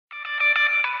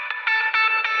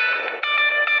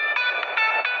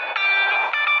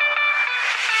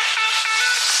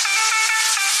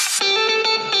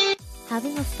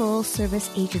Having a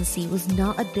full-service agency was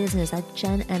not a business that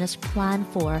Jenn Ennis planned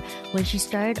for when she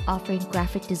started offering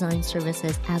graphic design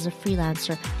services as a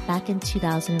freelancer back in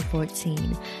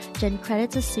 2014. Jenn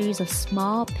credits a series of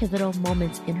small, pivotal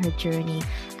moments in her journey,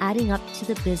 adding up to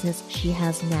the business she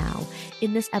has now.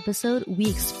 In this episode, we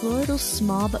explore those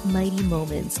small but mighty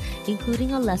moments,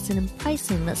 including a lesson in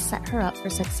pricing that set her up for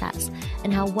success,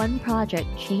 and how one project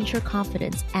changed her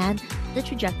confidence and the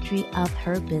trajectory of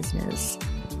her business.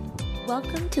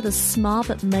 Welcome to the Small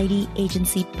But Mighty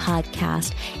Agency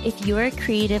podcast. If you're a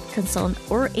creative consultant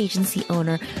or agency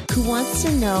owner who wants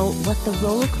to know what the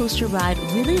roller coaster ride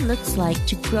really looks like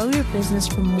to grow your business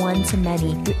from one to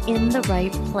many, you're in the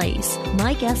right place.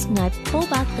 My guest and I pull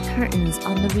back the curtains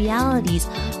on the realities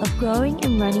of growing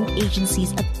and running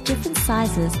agencies of different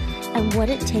sizes and what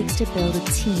it takes to build a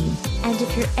team. And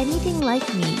if you're anything like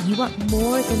me, you want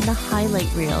more than the highlight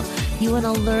reel. You want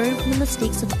to learn from the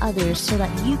mistakes of others so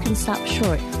that you can stop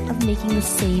short of making the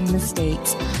same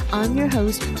mistakes. I'm your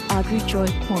host, Audrey Joy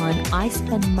Kwan. I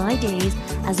spend my days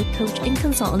as a coach and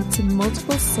consultant to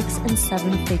multiple 6- and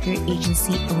 7-figure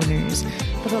agency owners.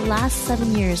 For the last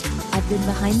 7 years, I've been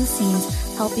behind the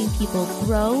scenes helping people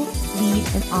grow, lead,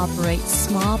 and operate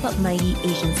small but mighty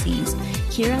agencies.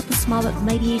 Here at the Small But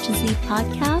Mighty Agency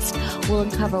podcast, we'll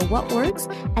uncover what works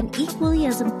and, equally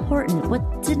as important,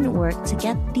 what didn't work to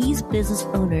get these business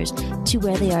owners to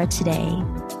where they are today.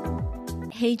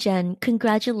 Hey Jenn,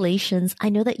 congratulations. I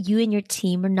know that you and your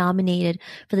team were nominated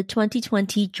for the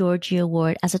 2020 Georgie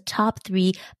Award as a top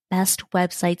 3 Best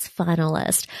Websites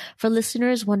finalist. For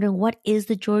listeners wondering what is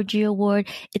the Georgie Award,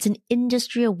 it's an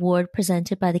industry award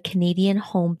presented by the Canadian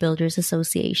Home Builders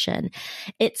Association.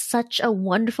 It's such a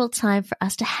wonderful time for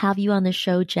us to have you on the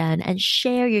show, Jenn, and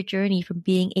share your journey from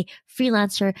being a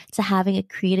freelancer to having a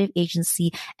creative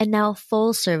agency and now a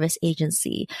full service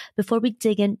agency. Before we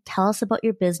dig in, tell us about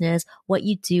your business, what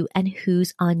you do, and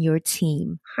who's on your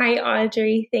team. Hi,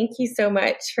 Audrey. Thank you so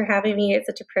much for having me. It's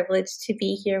such a privilege to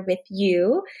be here with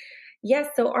you. Yes,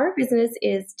 so our business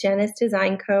is Jenn Ennis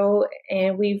Design Co.,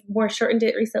 and we've more shortened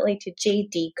it recently to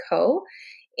JD Co.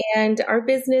 And our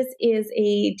business is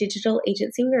a digital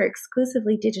agency. We're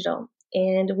exclusively digital,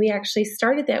 and we actually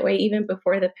started that way even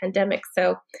before the pandemic.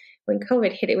 So when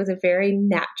COVID hit, it was a very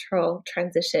natural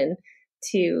transition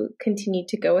to continue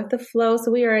to go with the flow. So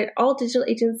we are an all digital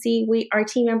agency. Our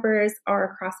team members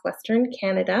are across Western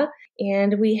Canada,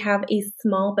 and we have a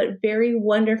small but very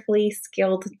wonderfully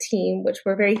skilled team, which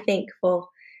we're very thankful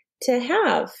to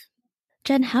have.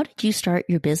 Jenn, how did you start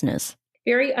your business?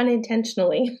 Very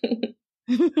unintentionally.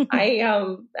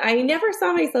 I never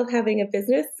saw myself having a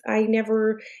business. I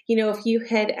never, if you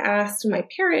had asked my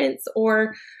parents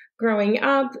or growing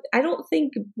up, I don't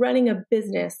think running a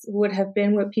business would have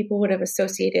been what people would have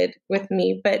associated with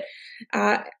me. But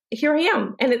here I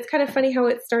am. And it's kind of funny how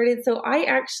it started. So I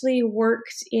actually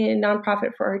worked in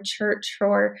nonprofit for our church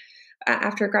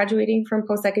after graduating from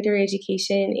post-secondary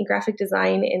education in graphic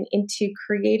design and into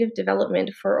creative development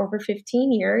for over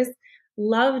 15 years.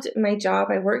 Loved my job.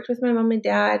 I worked with my mom and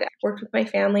dad, worked with my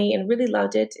family, and really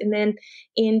loved it. And then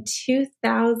in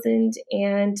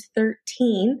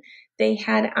 2013, they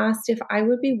had asked if I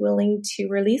would be willing to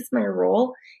release my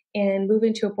role and move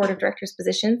into a board of directors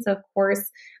position. So, of course,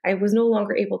 I was no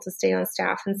longer able to stay on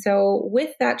staff. And so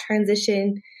with that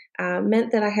transition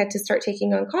meant that I had to start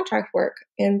taking on contract work.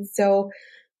 And so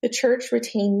the church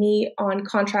retained me on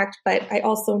contract, but I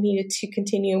also needed to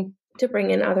continue to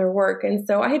bring in other work. And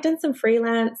so I had done some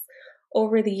freelance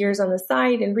over the years on the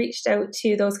side and reached out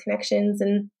to those connections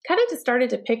and kind of just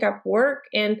started to pick up work,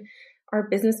 and our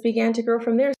business began to grow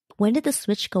from there. When did the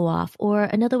switch go off? Or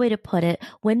another way to put it,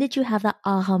 when did you have that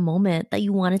aha moment that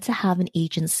you wanted to have an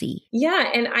agency? Yeah.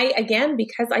 And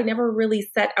because I never really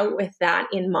set out with that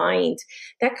in mind,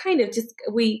 that kind of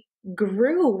we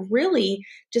grew really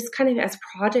just kind of as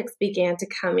projects began to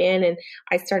come in, and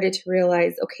I started to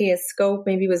realize, okay, a scope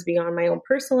maybe was beyond my own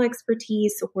personal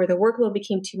expertise, where the workload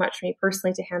became too much for me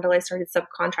personally to handle. I started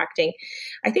subcontracting.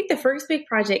 I think the first big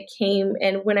project came,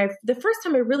 and the first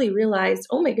time I really realized,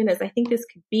 oh my goodness, I think this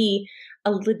could be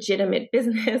a legitimate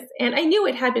business. And I knew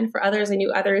it had been for others. I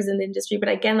knew others in the industry. But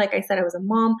again, like I said, I was a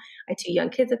mom. I had 2 young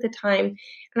kids at the time.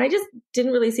 And I just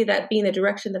didn't really see that being the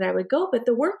direction that I would go. But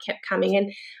the work kept coming.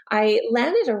 And I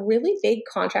landed a really big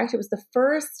contract. It was the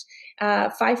first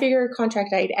 5-figure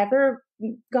contract I'd ever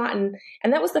gotten.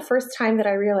 And that was the first time that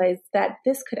I realized that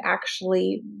this could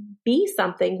actually be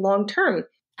something long term.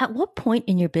 At what point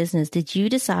in your business did you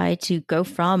decide to go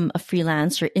from a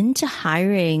freelancer into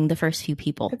hiring the first few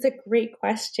people? That's a great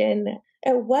question.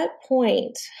 At what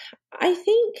point? I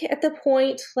think at the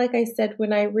point, like I said,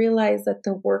 when I realized that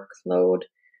the workload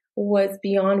was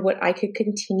beyond what I could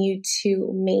continue to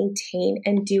maintain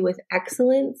and do with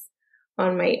excellence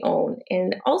on my own.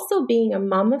 And also being a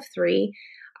mom of three,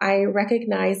 I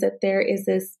recognize that there is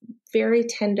this very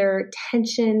tender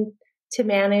tension to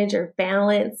manage or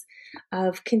balance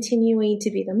of continuing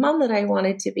to be the mom that I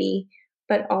wanted to be,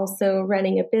 but also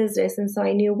running a business. And so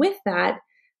I knew with that,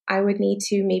 I would need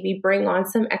to maybe bring on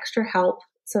some extra help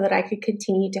so that I could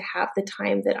continue to have the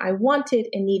time that I wanted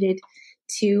and needed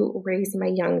to raise my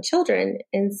young children.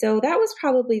 And so that was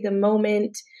probably the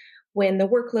moment when the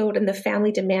workload and the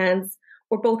family demands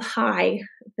were both high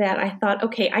that I thought,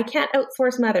 okay, I can't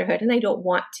outsource motherhood and I don't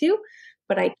want to,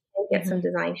 but I can get some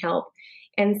design help.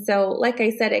 And so, like I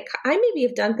said, I maybe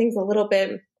have done things a little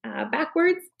bit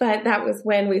backwards, but that was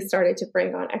when we started to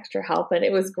bring on extra help, and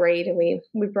it was great. And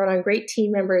we brought on great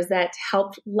team members that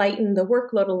helped lighten the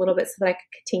workload a little bit so that I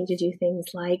could continue to do things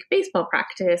like baseball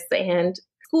practice and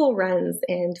school runs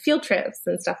and field trips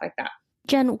and stuff like that.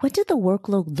 Jenn, what did the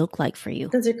workload look like for you?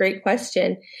 That's a great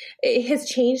question. It has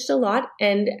changed a lot.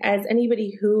 And as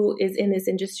anybody who is in this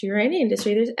industry or any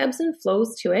industry, there's ebbs and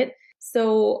flows to it.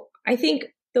 So I think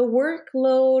the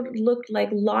workload looked like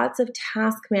lots of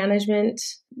task management,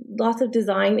 lots of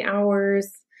design hours.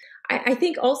 I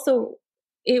think also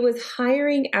it was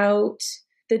hiring out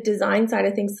the design side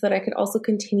of things so that I could also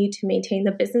continue to maintain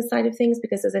the business side of things,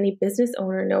 because as any business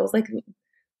owner knows, like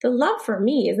the love for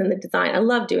me is in the design. I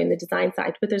love doing the design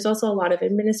side, but there's also a lot of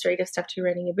administrative stuff to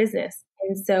running a business.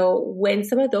 And so when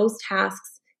some of those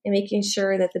tasks and making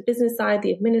sure that the business side,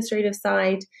 the administrative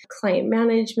side, client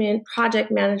management,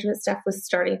 project management stuff was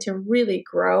starting to really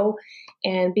grow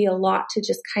and be a lot to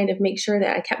just kind of make sure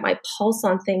that I kept my pulse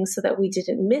on things so that we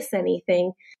didn't miss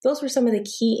anything. Those were some of the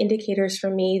key indicators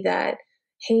for me that,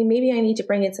 hey, maybe I need to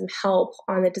bring in some help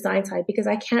on the design side, because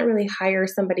I can't really hire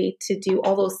somebody to do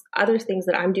all those other things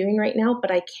that I'm doing right now,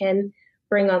 but I can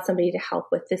bring on somebody to help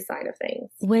with this side of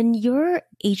things. When your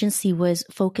agency was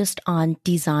focused on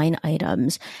design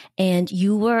items and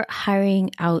you were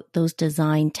hiring out those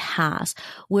design tasks,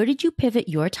 where did you pivot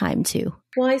your time to?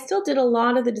 Well, I still did a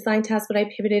lot of the design tasks, but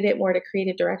I pivoted it more to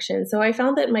creative direction. So I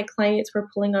found that my clients were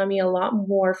pulling on me a lot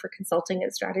more for consulting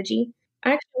and strategy. I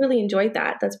actually really enjoyed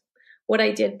that. That's what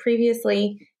I did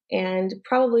previously, and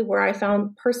probably where I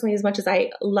found personally, as much as I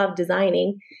love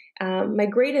designing, my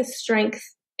greatest strength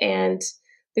and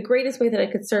the greatest way that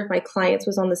I could serve my clients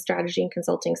was on the strategy and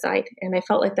consulting side. And I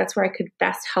felt like that's where I could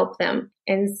best help them.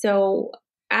 And so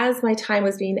as my time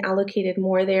was being allocated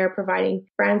more there, providing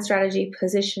brand strategy,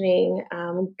 positioning,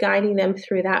 guiding them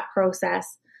through that process,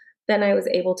 then I was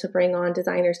able to bring on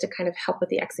designers to kind of help with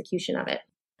the execution of it.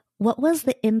 What was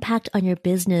the impact on your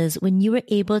business when you were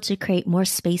able to create more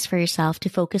space for yourself to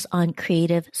focus on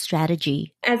creative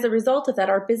strategy? As a result of that,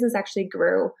 our business actually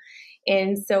grew.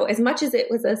 And so as much as it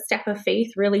was a step of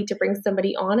faith really to bring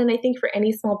somebody on, and I think for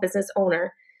any small business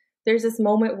owner, there's this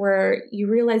moment where you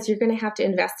realize you're going to have to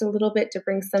invest a little bit to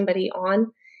bring somebody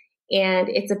on. And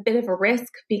it's a bit of a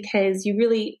risk because you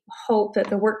really hope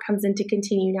that the work comes in to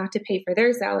continue not to pay for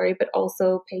their salary, but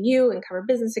also pay you and cover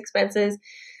business expenses.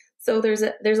 So there's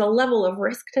a level of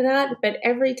risk to that. But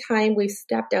every time we've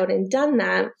stepped out and done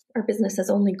that, our business has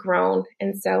only grown.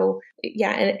 And so,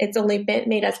 yeah, and it's only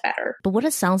made us better. But what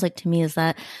it sounds like to me is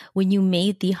that when you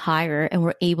made the hire and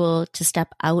were able to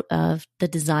step out of the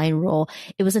design role,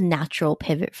 it was a natural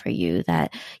pivot for you,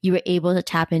 that you were able to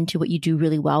tap into what you do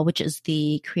really well, which is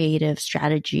the creative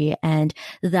strategy, and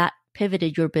that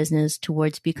pivoted your business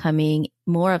towards becoming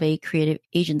more of a creative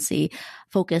agency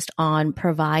focused on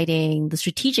providing the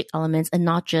strategic elements and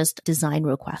not just design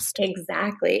requests.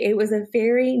 Exactly. It was a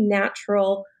very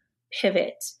natural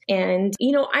pivot. And,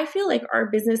 I feel like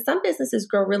some businesses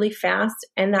grow really fast,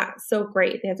 and that's so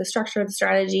great. They have the structure, the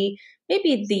strategy,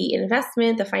 maybe the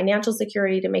investment, the financial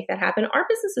security to make that happen. Our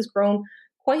business has grown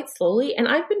quite slowly, and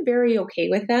I've been very okay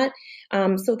with that.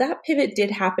 So that pivot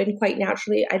did happen quite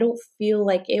naturally. I don't feel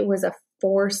like it was a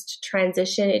forced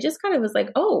transition. It just kind of was like,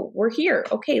 oh, we're here.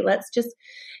 Okay, let's just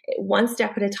one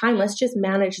step at a time. Let's just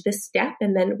manage this step,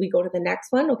 and then we go to the next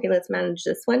one. Okay, let's manage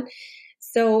this one.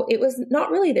 So it was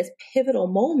not really this pivotal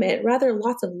moment, rather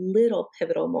lots of little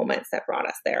pivotal moments that brought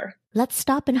us there. Let's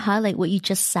stop and highlight what you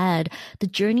just said. The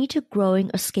journey to growing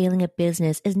or scaling a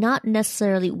business is not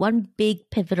necessarily one big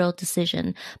pivotal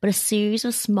decision, but a series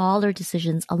of smaller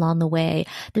decisions along the way.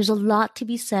 There's a lot to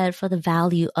be said for the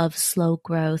value of slow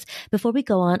growth. Before we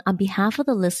go on behalf of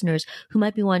the listeners who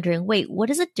might be wondering, wait, what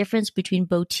is the difference between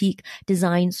boutique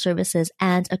design services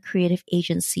and a creative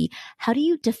agency? How do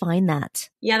you define that?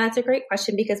 Yeah, that's a great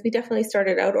question, because we definitely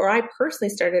started out, or I personally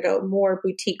started out more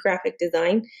boutique graphic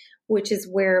design, which is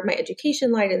where my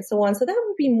education lied and so on. So that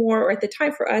would be more, or at the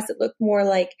time for us, it looked more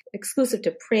like exclusive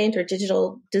to print or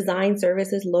digital design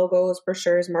services, logos,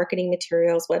 brochures, marketing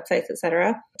materials, websites,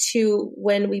 etc. To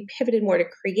when we pivoted more to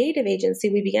creative agency,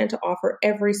 we began to offer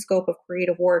every scope of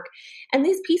creative work. And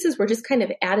these pieces were just kind of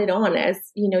added on as,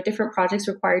 different projects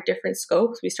required different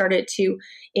scopes. We started to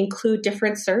include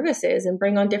different services and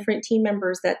bring on different team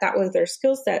members that was their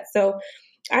skill set. So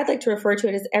I'd like to refer to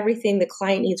it as everything the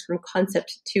client needs from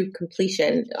concept to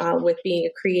completion with being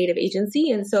a creative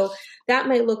agency. And so that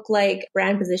might look like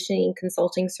brand positioning,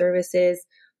 consulting services,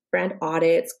 brand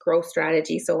audits, growth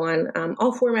strategy, so on,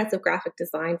 all formats of graphic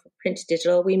design from print to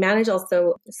digital. We manage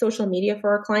also social media for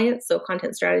our clients, so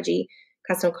content strategy,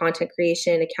 custom content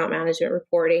creation, account management,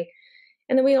 reporting.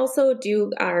 And then we also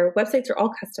do, our websites are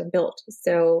all custom built.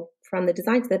 So from the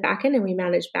design to the backend, and we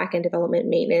manage backend development,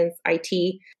 maintenance,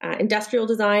 IT, industrial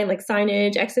design like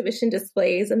signage, exhibition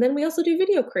displays. And then we also do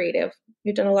video creative.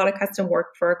 We've done a lot of custom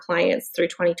work for our clients through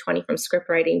 2020 from script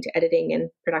writing to editing and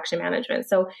production management.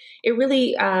 So it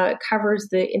really covers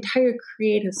the entire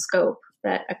creative scope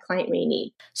that a client may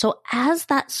need. So as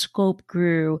that scope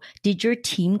grew, did your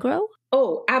team grow?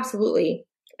 Oh, absolutely.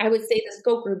 I would say the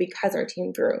scope grew because our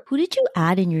team grew. Who did you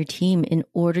add in your team in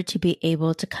order to be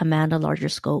able to command a larger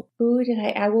scope? Who did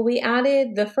I add? Well,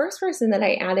 the first person that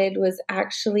I added was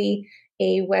actually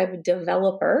a web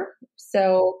developer.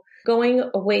 So going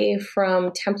away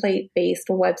from template-based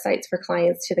websites for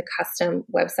clients to the custom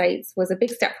websites was a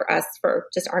big step for us, for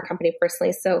just our company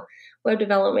personally. So web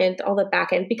development, all the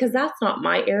back end, because that's not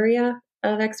my area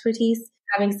of expertise.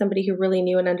 Having somebody who really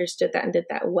knew and understood that and did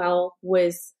that well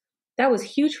was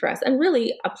huge for us. And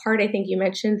really a part, I think you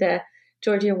mentioned the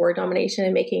Georgia Award nomination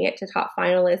and making it to top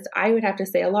finalists. I would have to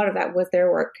say a lot of that was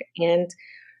their work, and,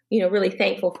 really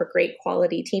thankful for great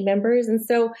quality team members. And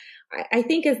so I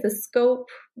think as the scope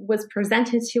was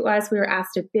presented to us, we were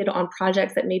asked to bid on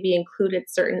projects that maybe included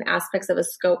certain aspects of a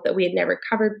scope that we had never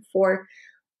covered before.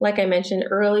 Like I mentioned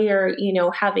earlier,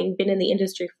 having been in the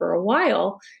industry for a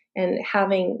while and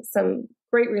having some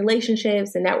great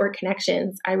relationships and network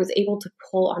connections, I was able to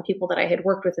pull on people that I had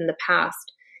worked with in the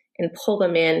past and pull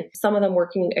them in, some of them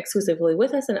working exclusively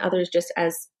with us and others just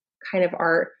as kind of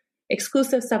our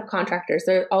exclusive subcontractors.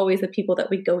 They're always the people that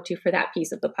we go to for that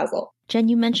piece of the puzzle. Jen,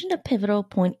 you mentioned a pivotal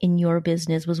point in your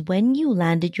business was when you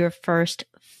landed your first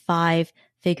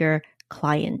 5-figure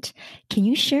client. Can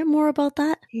you share more about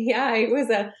that? Yeah, it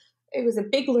was a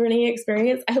big learning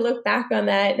experience. I look back on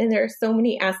that, and there are so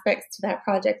many aspects to that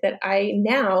project that I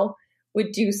now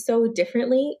would do so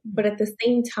differently. But at the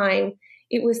same time,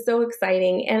 it was so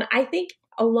exciting. And I think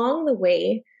along the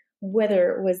way, whether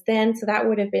it was then, so that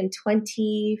would have been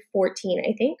 2014,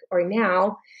 I think, or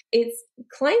now, it's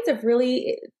clients have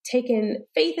really taken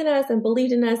faith in us and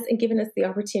believed in us and given us the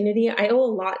opportunity. I owe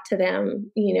a lot to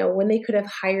them, when they could have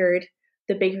hired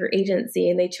the bigger agency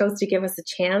and they chose to give us a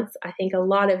chance. I think a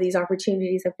lot of these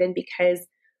opportunities have been because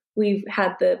we've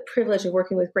had the privilege of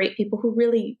working with great people who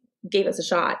really gave us a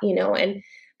shot, and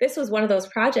this was one of those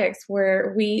projects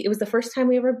where it was the first time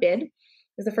we ever bid.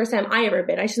 It was the first time I ever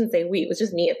bid. I shouldn't say we, it was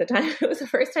just me at the time. It was the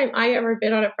first time I ever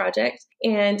bid on a project.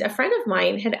 And a friend of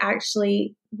mine had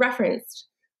actually referenced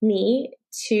me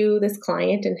to this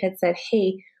client and had said,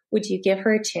 hey, would you give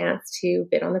her a chance to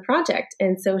bid on the project?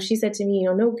 And so she said to me,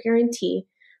 no guarantee,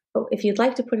 but if you'd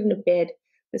like to put in a bid,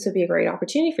 this would be a great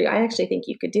opportunity for you. I actually think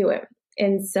you could do it.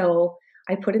 And so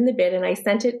I put in the bid and I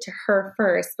sent it to her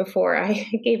first before I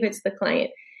gave it to the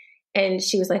client. And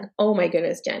she was like, oh my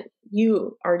goodness, Jen,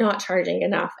 you are not charging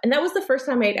enough. And that was the first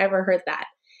time I'd ever heard that.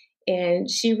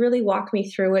 And she really walked me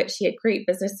through it. She had great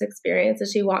business experience. And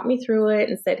she walked me through it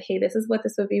and said, hey, this is what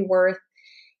this would be worth.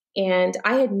 And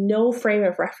I had no frame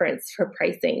of reference for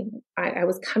pricing. I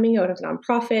was coming out of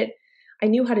nonprofit. I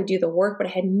knew how to do the work, but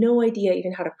I had no idea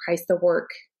even how to price the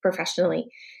work professionally.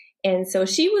 And so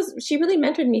she really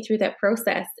mentored me through that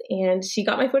process, and she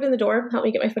got my foot in the door, helped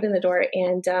me get my foot in the door.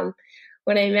 And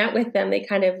when I met with them,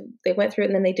 they went through it,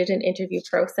 and then they did an interview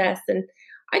process, and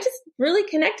I just really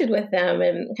connected with them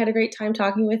and had a great time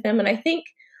talking with them. And I think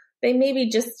they maybe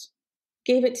just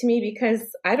gave it to me because,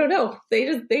 I don't know, they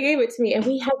gave it to me. And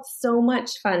we had so much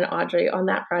fun, Audrey, on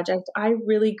that project. I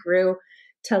really grew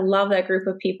to love that group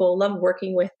of people, love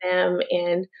working with them,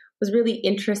 and was really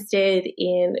interested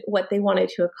in what they wanted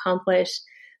to accomplish.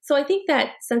 So I think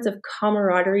that sense of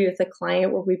camaraderie with the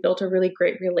client, where we built a really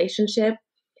great relationship,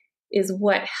 is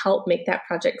what helped make that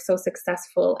project so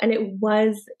successful. And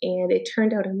it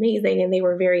turned out amazing, and they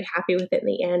were very happy with it in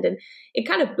the end. And it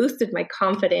kind of boosted my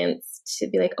confidence to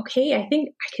be like, okay, I think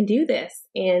I can do this.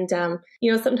 And,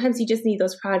 sometimes you just need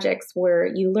those projects where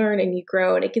you learn and you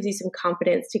grow, and it gives you some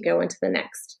confidence to go into the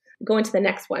next go into the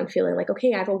next one feeling like,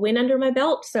 okay, I have a win under my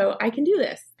belt, so I can do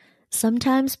this.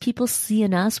 Sometimes people see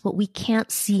in us what we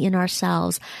can't see in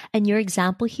ourselves. And your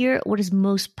example here, what is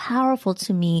most powerful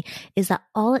to me is that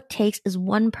all it takes is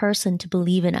one person to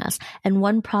believe in us and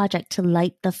one project to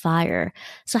light the fire.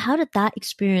 So how did that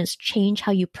experience change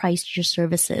how you priced your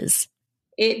services?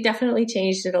 It definitely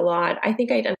changed it a lot. I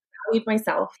think I'd undervalued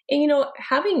myself. And,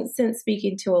 having since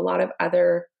speaking to a lot of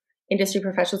other industry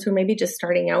professionals who may be just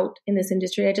starting out in this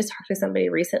industry, I just talked to somebody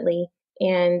recently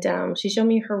and she showed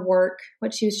me her work,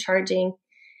 what she was charging.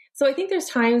 So I think there's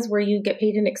times where you get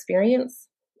paid in experience,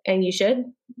 and you should,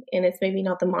 and it's maybe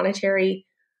not the monetary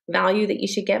value that you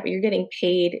should get, but you're getting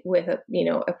paid with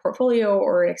a portfolio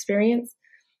or an experience.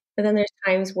 But then there's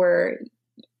times where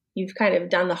you've kind of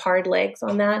done the hard legs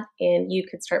on that and you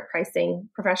could start pricing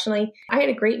professionally. I had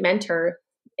a great mentor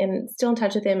and still in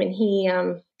touch with him, and he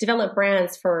developed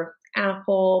brands for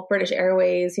Apple, British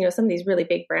Airways, some of these really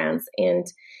big brands. And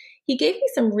he gave me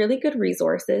some really good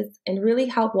resources and really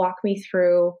helped walk me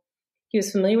through. He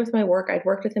was familiar with my work. I'd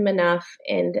worked with him enough,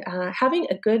 and having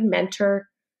a good mentor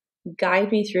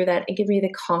guide me through that and give me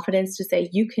the confidence to say,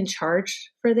 you can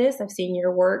charge for this. I've seen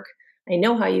your work. I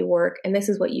know how you work, and this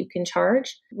is what you can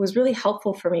charge, was really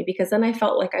helpful for me, because then I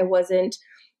felt like I wasn't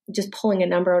just pulling a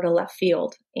number out of left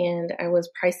field, and I was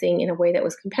pricing in a way that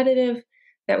was competitive,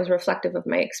 that was reflective of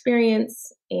my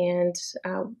experience, and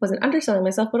wasn't underselling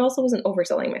myself, but also wasn't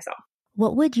overselling myself.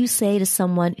 What would you say to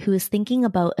someone who is thinking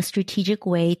about a strategic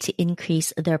way to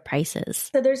increase their prices?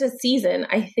 So there's a season,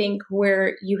 I think,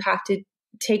 where you have to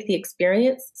take the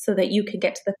experience so that you can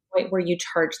get to the point where you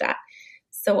charge that.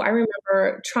 So I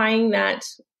remember trying that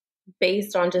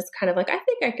based on just kind of like, I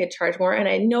think I could charge more. And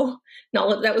I know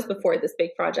that was before this big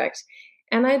project.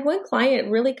 And I had one client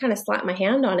really kind of slap my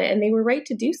hand on it, and they were right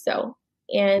to do so.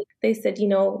 And they said,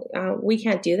 we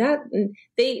can't do that. And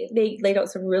they laid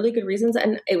out some really good reasons,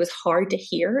 and it was hard to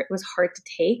hear. It was hard to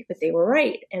take, but they were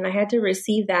right. And I had to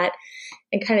receive that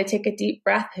and kind of take a deep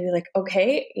breath and be like,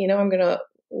 okay, I'm going to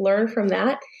learn from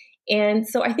that. And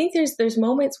so I think there's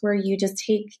moments where you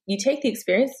take the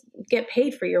experience, get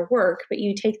paid for your work, but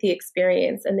you take the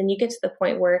experience, and then you get to the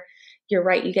point where you're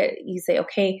right. You say,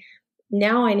 okay,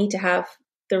 now I need to have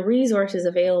the resources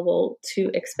available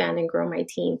to expand and grow my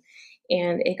team.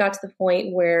 And it got to the point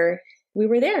where we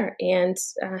were there and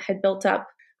had built up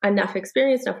enough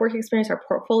experience, enough work experience. Our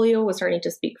portfolio was starting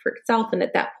to speak for itself. And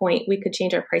at that point, we could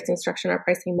change our pricing structure and our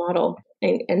pricing model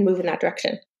and move in that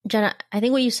direction. Jenna, I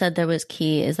think what you said there was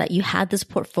key, is that you had this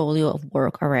portfolio of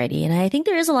work already. And I think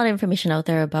there is a lot of information out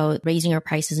there about raising your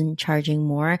prices and charging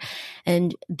more.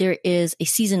 And there is a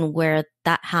season where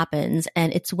that happens.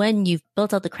 And it's when you've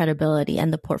built out the credibility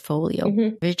and the portfolio.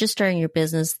 Mm-hmm. If you're just starting your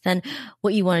business, then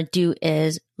what you want to do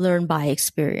is learn by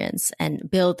experience and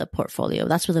build a portfolio.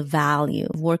 That's where the value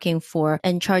of working for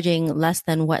and charging less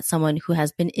than what someone who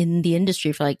has been in the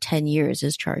industry for like 10 years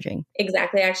is charging.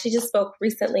 Exactly. I actually just spoke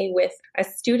recently with a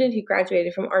student who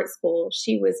graduated from art school.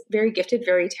 She was very gifted,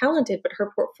 very talented, but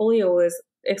her portfolio was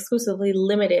exclusively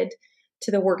limited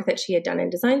to the work that she had done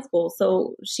in design school.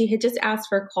 So she had just asked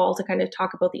for a call to kind of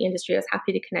talk about the industry. I was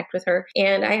happy to connect with her.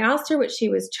 And I asked her what she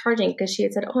was charging, because she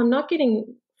had said, I'm not getting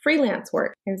freelance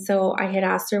work. And so I had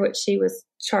asked her what she was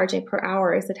charging per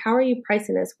hour. I said, how are you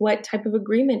pricing this? What type of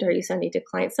agreement are you sending to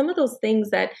clients? Some of those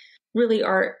things that really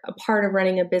are a part of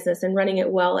running a business and running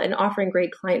it well and offering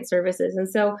great client services. And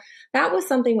so that was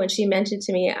something when she mentioned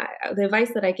to me, the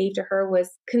advice that I gave to her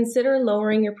was, consider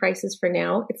lowering your prices for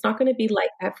now. It's not going to be like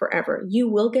that forever. You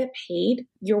will get paid.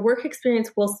 Your work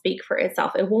experience will speak for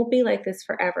itself. It won't be like this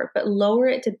forever, but lower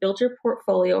it to build your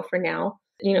portfolio for now.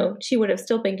 She would have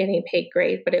still been getting paid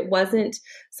great, but it wasn't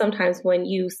sometimes when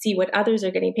you see what others are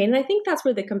getting paid. And I think that's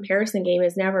where the comparison game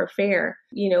is never fair.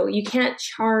 You can't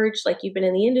charge like you've been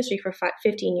in the industry for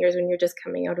 15 years when you're just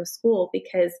coming out of school,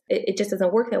 because it just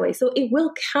doesn't work that way. So it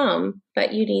will come,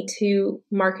 but you need to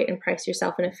market and price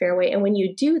yourself in a fair way. And when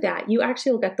you do that, you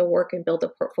actually will get the work and build a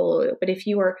portfolio. But if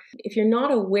you're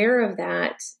not aware of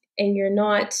that and you're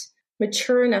not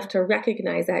mature enough to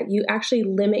recognize that, you actually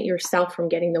limit yourself from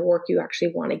getting the work you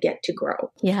actually want to get to grow.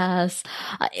 Yes.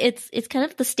 It's kind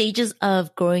of the stages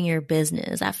of growing your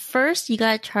business. At first, you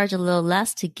got to charge a little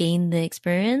less to gain the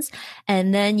experience.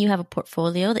 And then you have a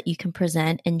portfolio that you can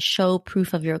present and show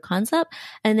proof of your concept.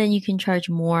 And then you can charge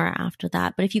more after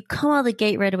that. But if you come out of the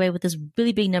gate right away with this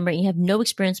really big number and you have no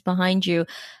experience behind you,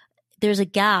 there's a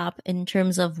gap in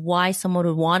terms of why someone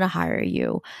would want to hire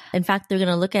you. In fact, they're going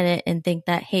to look at it and think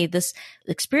that, hey, this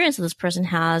experience that this person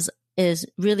has is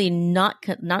really not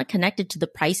connected to the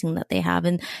pricing that they have.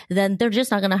 And then they're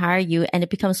just not going to hire you. And it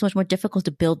becomes so much more difficult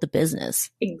to build the business.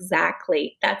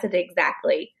 Exactly. That's it.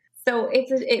 Exactly. So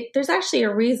there's actually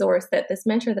a resource that this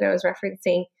mentor that I was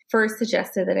referencing first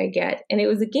suggested that I get, and it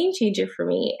was a game changer for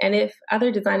me. And if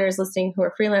other designers listening who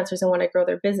are freelancers and want to grow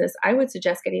their business, I would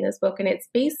suggest getting this book. And it's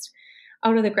based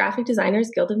out of the Graphic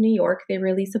Designers Guild of New York. They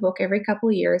release a book every couple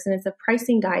of years, and it's a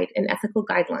pricing guide and ethical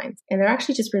guidelines. And they're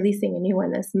actually just releasing a new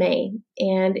one this May.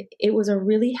 And it was a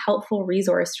really helpful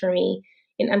resource for me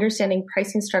in understanding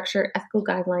pricing structure, ethical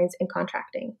guidelines, and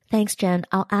contracting. Thanks, Jenn.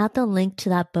 I'll add the link to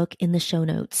that book in the show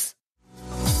notes.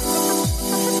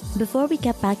 Before we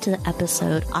get back to the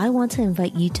episode, I want to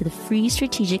invite you to the free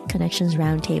Strategic Connections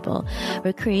Roundtable,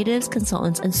 where creatives,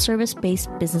 consultants, and service-based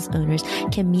business owners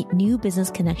can meet new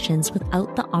business connections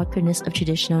without the awkwardness of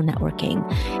traditional networking.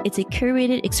 It's a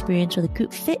curated experience where the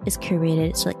group fit is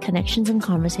curated so that connections and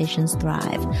conversations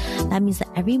thrive. That means that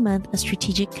every month, a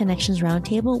Strategic Connections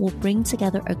Roundtable will bring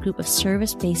together a group of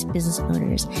service-based business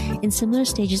owners in similar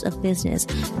stages of business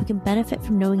who can benefit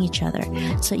from knowing each other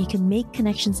so that you can make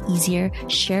connections easier,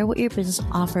 share what your business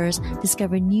offers,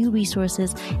 discover new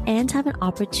resources, and have an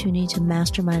opportunity to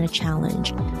mastermind a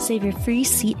challenge. Save your free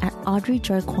seat at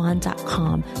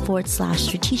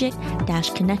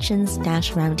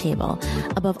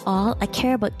audreyjoyquan.com/strategic-connections-roundtable. Above all, I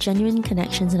care about genuine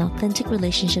connections and authentic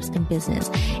relationships in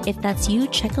business. If that's you,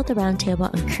 check out the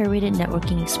roundtable and curated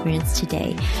networking experience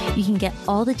today. You can get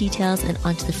all the details and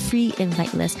onto the free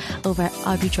invite list over at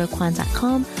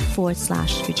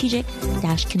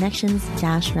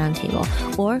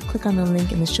audreyjoyquan.com/strategic-connections-roundtable, or click on the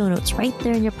link in the show notes right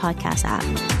there in your podcast app.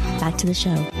 Back to the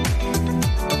show.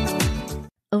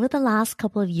 Over the last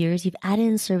couple of years, you've added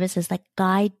in services like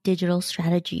guide digital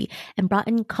strategy and brought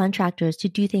in contractors to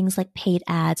do things like paid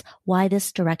ads. Why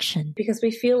this direction? Because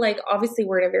we feel like obviously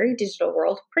we're in a very digital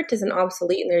world. Print isn't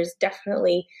obsolete, and there's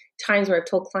definitely times where I've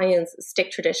told clients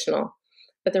stick traditional.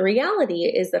 But the reality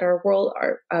is that our world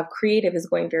of creative is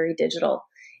going very digital.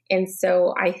 And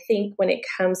so I think when it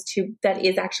comes to that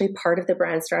is actually part of the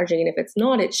brand strategy. And if it's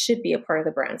not, it should be a part of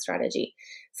the brand strategy.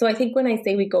 So I think when I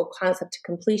say we go concept to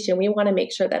completion, we want to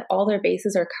make sure that all their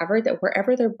bases are covered, that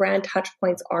wherever their brand touch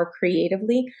points are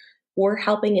creatively, we're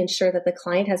helping ensure that the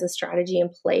client has a strategy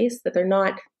in place, that they're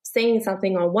not saying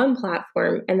something on one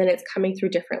platform and then it's coming through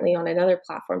differently on another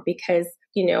platform because,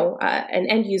 an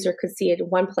end user could see it in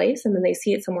one place and then they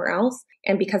see it somewhere else.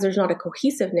 And because there's not a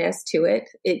cohesiveness to it,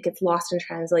 it gets lost in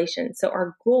translation. So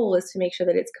our goal is to make sure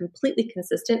that it's completely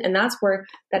consistent. And that's where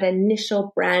that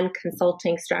initial brand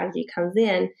consulting strategy comes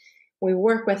in. We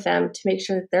work with them to make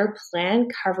sure that their plan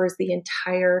covers the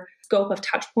entire scope of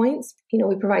touch points.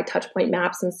 We provide touch point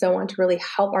maps and so on to really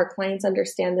help our clients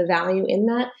understand the value in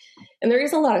that. And there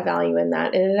is a lot of value in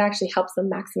that. And it actually helps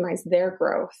them maximize their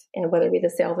growth, and whether it be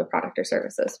the sales of product or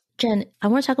services. Jenn, I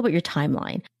want to talk about your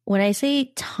timeline. When I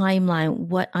say timeline,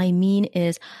 what I mean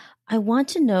is I want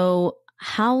to know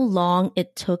how long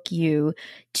it took you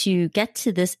to get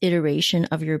to this iteration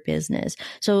of your business.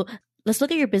 So let's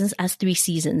look at your business as 3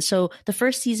 seasons. So the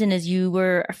first season is you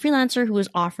were a freelancer who was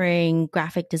offering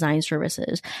graphic design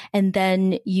services. And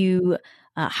then you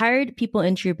hired people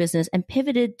into your business and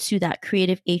pivoted to that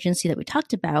creative agency that we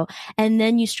talked about. And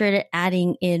then you started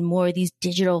adding in more of these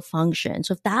digital functions.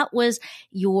 So if that was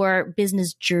your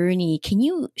business journey, can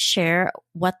you share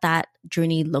what that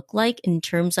journey looked like in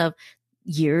terms of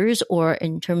years or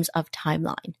in terms of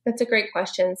timeline? That's a great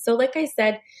question. So like I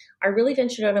said, I really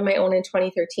ventured out on my own in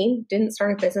 2013, didn't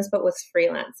start a business, but was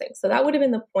freelancing. So that would have been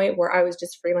the point where I was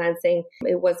just freelancing.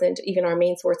 It wasn't even our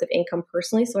main source of income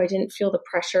personally. So I didn't feel the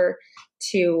pressure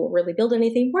to really build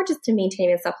anything, more just to maintain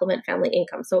and supplement family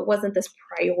income. So it wasn't this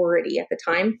priority at the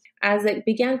time. As it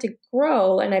began to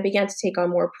grow and I began to take on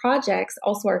more projects,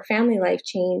 also our family life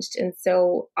changed. And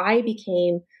so I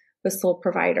became the sole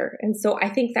provider. And so I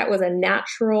think that was a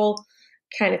natural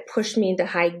kind of pushed me into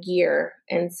high gear.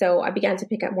 And so I began to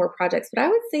pick up more projects. But I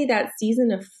would say that season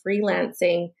of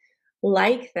freelancing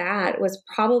like that was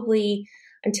probably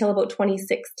until about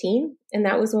 2016. And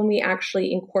that was when we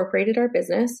actually incorporated our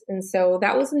business. And so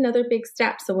that was another big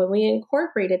step. So when we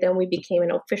incorporated, then we became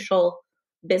an official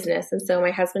business. And so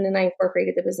my husband and I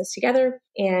incorporated the business together,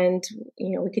 and,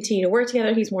 we continue to work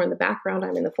together. He's more in the background,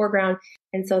 I'm in the foreground.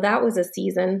 And so that was a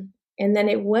season. And then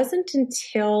it wasn't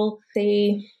until,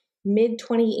 say, mid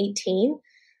 2018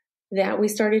 that we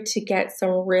started to get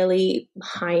some really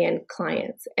high-end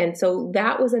clients. And so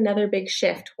that was another big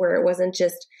shift where it wasn't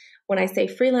just, when I say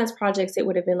freelance projects, it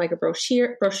would have been like a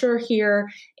brochure here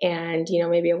and,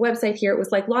 maybe a website here. It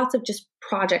was like lots of just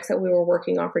projects that we were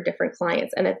working on for different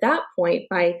clients. And at that point,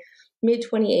 by mid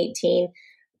 2018,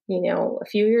 a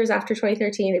few years after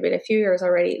 2013, it'd been a few years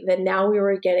already, that now we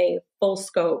were getting full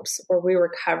scopes where we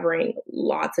were covering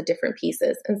lots of different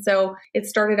pieces. And so it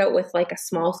started out with like a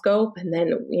small scope and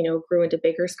then, grew into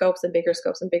bigger scopes and bigger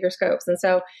scopes and bigger scopes. And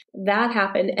so that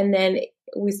happened. And then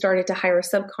we started to hire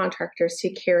subcontractors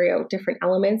to carry out different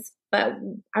elements. But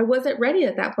I wasn't ready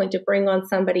at that point to bring on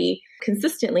somebody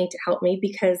consistently to help me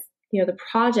because the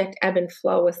project ebb and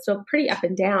flow was still pretty up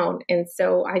and down. And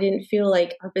so I didn't feel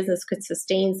like our business could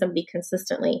sustain somebody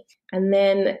consistently. And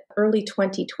then early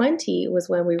 2020 was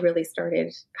when we really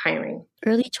started hiring.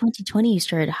 Early 2020, you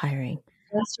started hiring.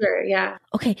 That's right. Yeah.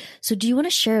 Okay. So do you want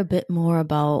to share a bit more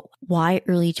about why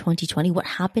early 2020? What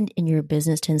happened in your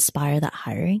business to inspire that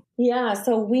hiring? Yeah.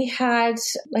 So we had,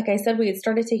 like I said, we had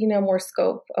started taking on more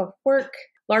scope of work,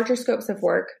 larger scopes of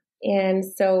work. And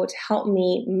so to help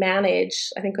me manage,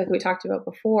 I think like we talked about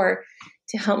before,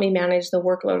 to help me manage the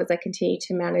workload as I continue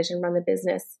to manage and run the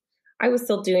business, I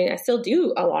still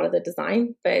do a lot of the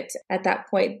design, but at that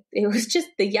point, it was just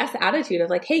the yes attitude of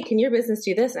like, hey, can your business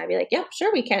do this? And I'd be like, yep,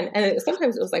 sure we can. And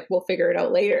sometimes it was like, we'll figure it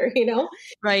out later,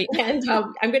 Right. And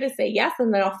I'm going to say yes,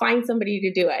 and then I'll find somebody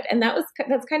to do it. And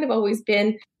that's kind of always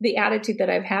been the attitude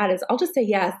that I've had is I'll just say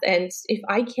yes. And if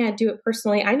I can't do it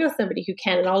personally, I know somebody who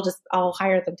can, and I'll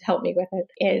hire them to help me with it.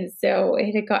 And so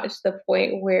it had gotten to the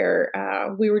point where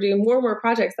we were doing more and more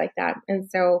projects like that. And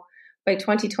so by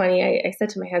 2020, I said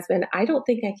to my husband, I don't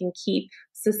think I can keep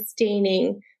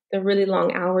sustaining the really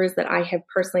long hours that I have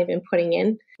personally been putting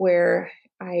in, where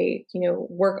I,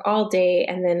 work all day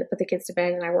and then put the kids to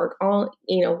bed and I work all,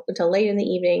 until late in the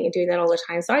evening and doing that all the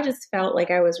time. So I just felt like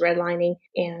I was redlining,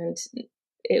 and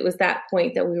it was that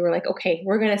point that we were like, okay,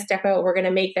 we're going to step out. We're going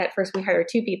to make that first. We hired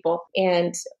 2 people,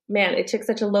 and man, it took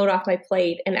such a load off my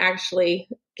plate and actually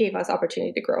gave us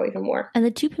opportunity to grow even more. And the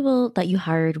 2 people that you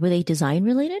hired, were they design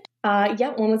related? Yeah,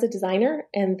 one was a designer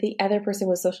and the other person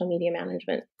was social media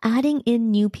management. Adding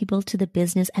in new people to the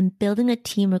business and building a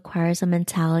team requires a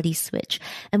mentality switch.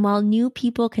 And while new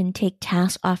people can take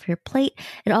tasks off your plate,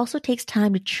 it also takes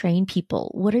time to train people.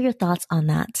 What are your thoughts on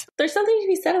that? There's something to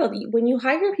be said about when you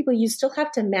hire people, you still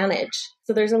have to manage.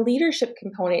 So there's a leadership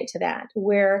component to that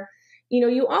where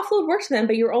you offload work to them,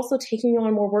 but you're also taking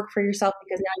on more work for yourself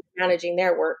because now you're managing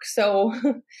their work. So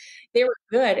they were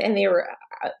good, and they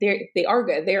are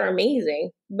good. They're amazing,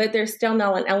 but there's still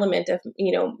now an element of,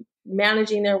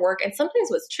 managing their work. And sometimes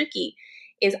what's tricky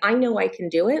is I know I can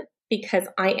do it because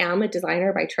I am a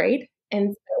designer by trade.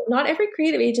 And so not every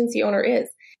creative agency owner is.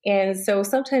 And so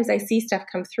sometimes I see stuff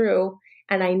come through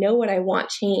and I know what I want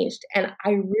changed. And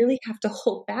I really have to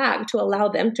hold back to allow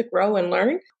them to grow and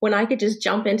learn when I could just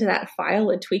jump into that file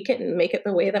and tweak it and make it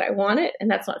the way that I want it. And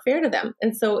that's not fair to them.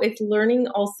 And so it's learning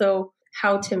also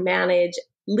how to manage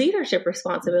leadership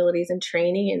responsibilities and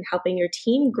training and helping your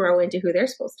team grow into who they're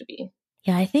supposed to be.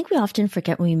 Yeah, I think we often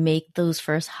forget when we make those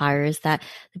first hires that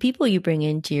the people you bring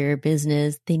into your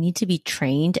business, they need to be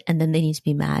trained and then they need to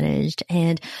be managed.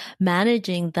 And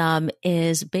managing them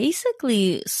is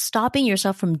basically stopping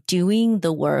yourself from doing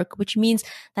the work, which means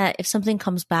that if something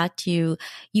comes back to you,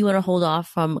 you want to hold off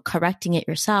from correcting it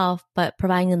yourself, but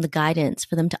providing them the guidance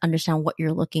for them to understand what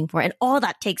you're looking for. And all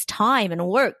that takes time and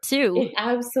work too. It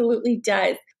absolutely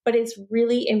does. But it's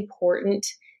really important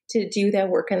to do that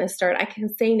work in the start. I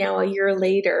can say now, a year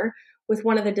later, with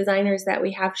one of the designers that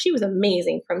we have, she was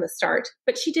amazing from the start,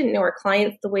 but she didn't know our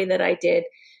clients the way that I did.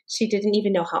 She didn't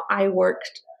even know how I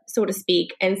worked, so to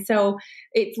speak. And so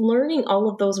it's learning all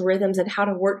of those rhythms and how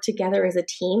to work together as a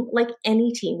team, like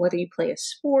any team, whether you play a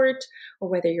sport or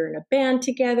whether you're in a band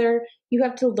together, you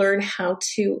have to learn how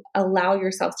to allow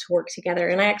yourselves to work together.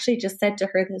 And I actually just said to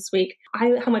her this week,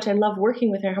 how much I love working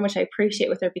with her, how much I appreciate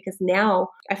with her, because now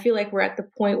I feel like we're at the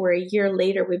point where a year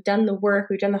later, we've done the work,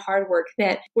 we've done the hard work,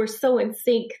 that we're so in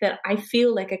sync that I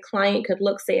feel like a client could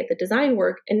look, say, at the design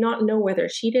work and not know whether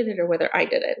she did it or whether I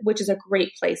did it, which is a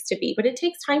great place to be. But it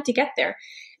takes time to get there.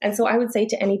 And so I would say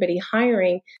to anybody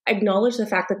hiring, acknowledge the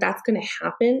fact that that's going to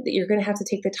happen, that you're going to have to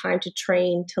take the time to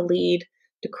train, to lead,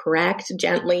 to correct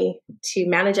gently, to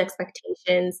manage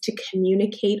expectations, to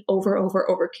communicate over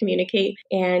communicate,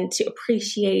 and to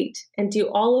appreciate and do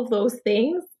all of those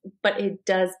things. But it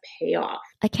does pay off.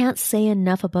 I can't say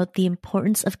enough about the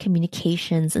importance of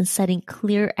communications and setting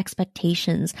clear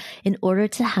expectations in order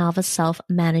to have a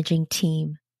self-managing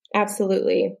team.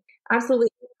 Absolutely. Absolutely.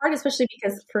 It's hard, especially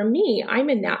because for me, I'm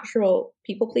a natural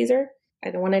people pleaser. I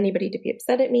don't want anybody to be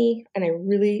upset at me, and I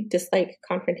really dislike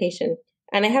confrontation.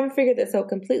 And I haven't figured this out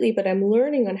completely, but I'm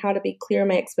learning on how to be clear in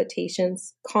my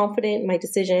expectations, confident in my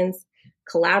decisions,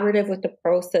 collaborative with the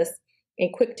process,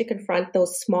 and quick to confront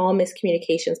those small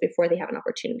miscommunications before they have an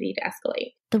opportunity to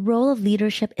escalate. The role of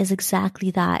leadership is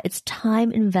exactly that. It's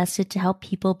time invested to help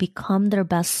people become their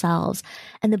best selves.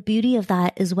 And the beauty of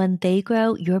that is when they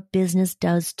grow, your business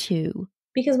does too.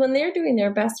 Because when they're doing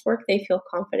their best work, they feel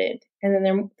confident, and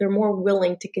then they're more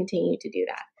willing to continue to do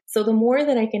that. So the more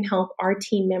that I can help our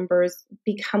team members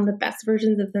become the best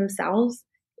versions of themselves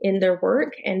in their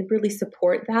work and really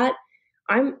support that,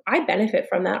 I benefit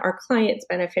from that. Our clients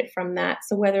benefit from that.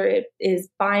 So whether it is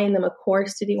buying them a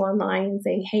course to do online and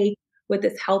saying, hey, would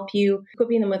this help you?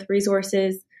 Equipping them with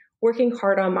resources, working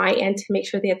hard on my end to make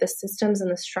sure they have the systems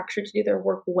and the structure to do their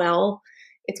work well.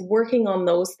 It's working on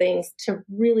those things to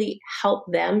really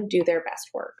help them do their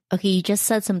best work. Okay, you just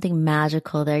said something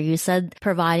magical there. You said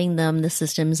providing them the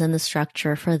systems and the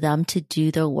structure for them to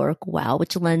do their work well,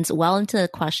 which lends well into the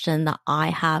question that I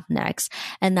have next.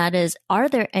 And that is, are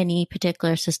there any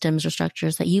particular systems or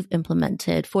structures that you've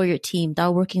implemented for your team that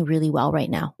are working really well right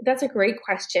now? That's a great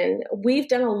question. We've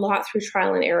done a lot through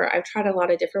trial and error. I've tried a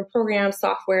lot of different programs,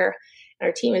 software.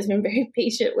 Our team has been very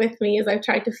patient with me as I've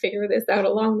tried to figure this out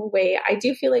along the way. I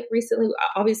do feel like recently,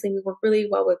 obviously, we work really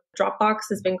well with Dropbox.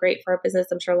 Has been great for our business.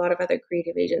 I'm sure a lot of other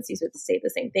creative agencies would say the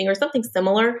same thing, or something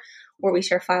similar where we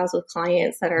share files with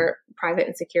clients that are private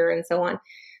and secure and so on.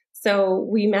 So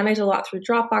we manage a lot through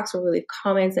Dropbox where we leave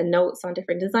comments and notes on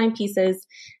different design pieces.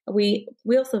 We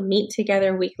also meet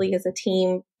together weekly as a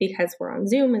team because we're on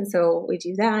Zoom, and so we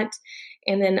do that.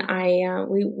 And then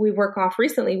we work off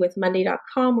recently with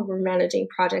Monday.com where we're managing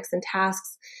projects and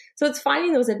tasks. So it's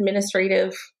finding those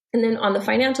administrative, and then on the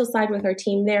financial side with our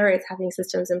team there, it's having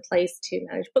systems in place to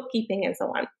manage bookkeeping and so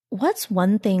on. What's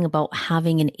one thing about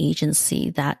having an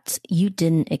agency that you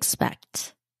didn't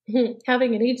expect?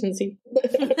 Having an agency.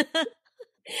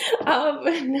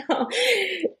 No,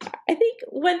 I think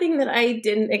one thing that I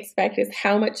didn't expect is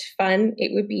how much fun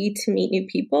it would be to meet new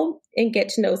people and get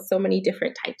to know so many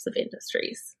different types of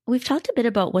industries. We've talked a bit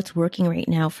about what's working right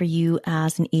now for you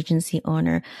as an agency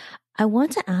owner. I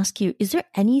want to ask you, is there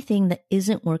anything that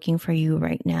isn't working for you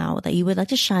right now that you would like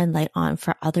to shine light on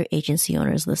for other agency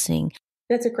owners listening?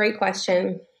 That's a great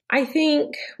question. I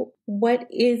think what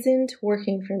isn't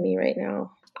working for me right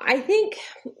now, I think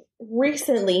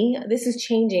recently, this is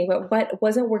changing, but what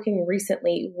wasn't working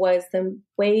recently was the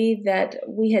way that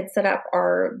we had set up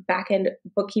our back-end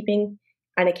bookkeeping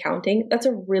and accounting. That's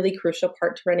a really crucial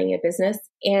part to running a business.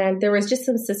 And there was just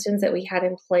some systems that we had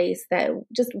in place that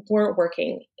just weren't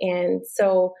working. And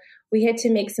so we had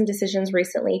to make some decisions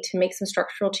recently to make some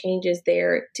structural changes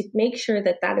there to make sure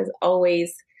that that is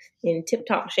always in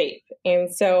tip-top shape.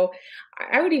 And so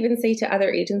I would even say to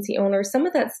other agency owners, some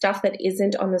of that stuff that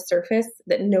isn't on the surface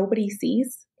that nobody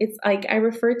sees, it's like I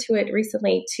referred to it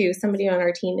recently to somebody on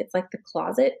our team. It's like the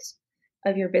closet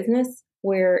of your business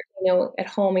where, at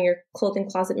home in your clothing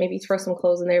closet, maybe throw some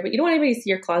clothes in there, but you don't want anybody to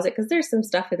see your closet because there's some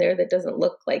stuff in there that doesn't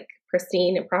look like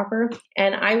pristine and proper.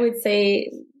 And I would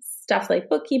say stuff like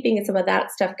bookkeeping and some of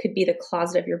that stuff could be the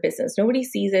closet of your business. Nobody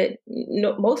sees it.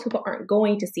 No, most people aren't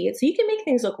going to see it. So you can make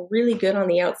things look really good on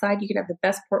the outside. You can have the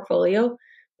best portfolio.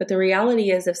 But the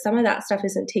reality is if some of that stuff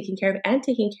isn't taken care of and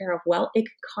taken care of well, it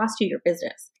could cost you your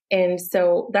business. And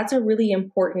so that's a really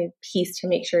important piece to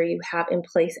make sure you have in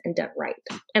place and done right.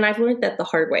 And I've learned that the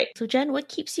hard way. So Jen, what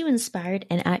keeps you inspired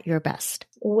and at your best?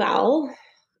 Well,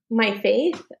 my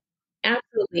faith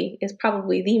absolutely is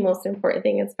probably the most important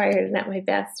thing, inspired and at my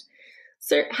best.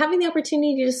 So having the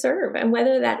opportunity to serve, and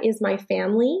whether that is my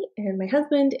family and my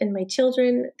husband and my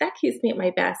children, that keeps me at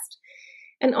my best.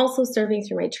 And also serving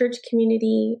through my church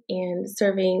community and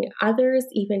serving others,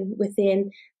 even within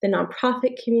the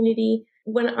nonprofit community.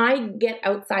 When I get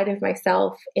outside of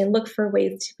myself and look for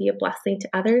ways to be a blessing to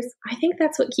others, I think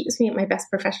that's what keeps me at my best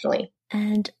professionally.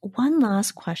 And one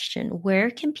last question,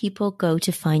 where can people go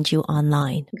to find you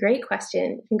online? Great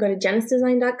question. You can go to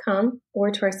jennisdesign.com or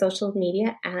to our social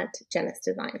media at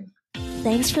jennisdesign.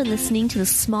 Thanks for listening to the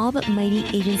Small But Mighty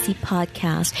Agency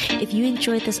podcast. If you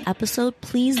enjoyed this episode,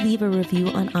 please leave a review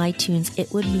on iTunes.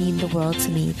 It would mean the world to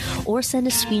me. Or send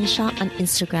a screenshot on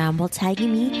Instagram while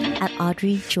tagging me at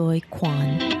Audrey Joy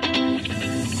Kwan.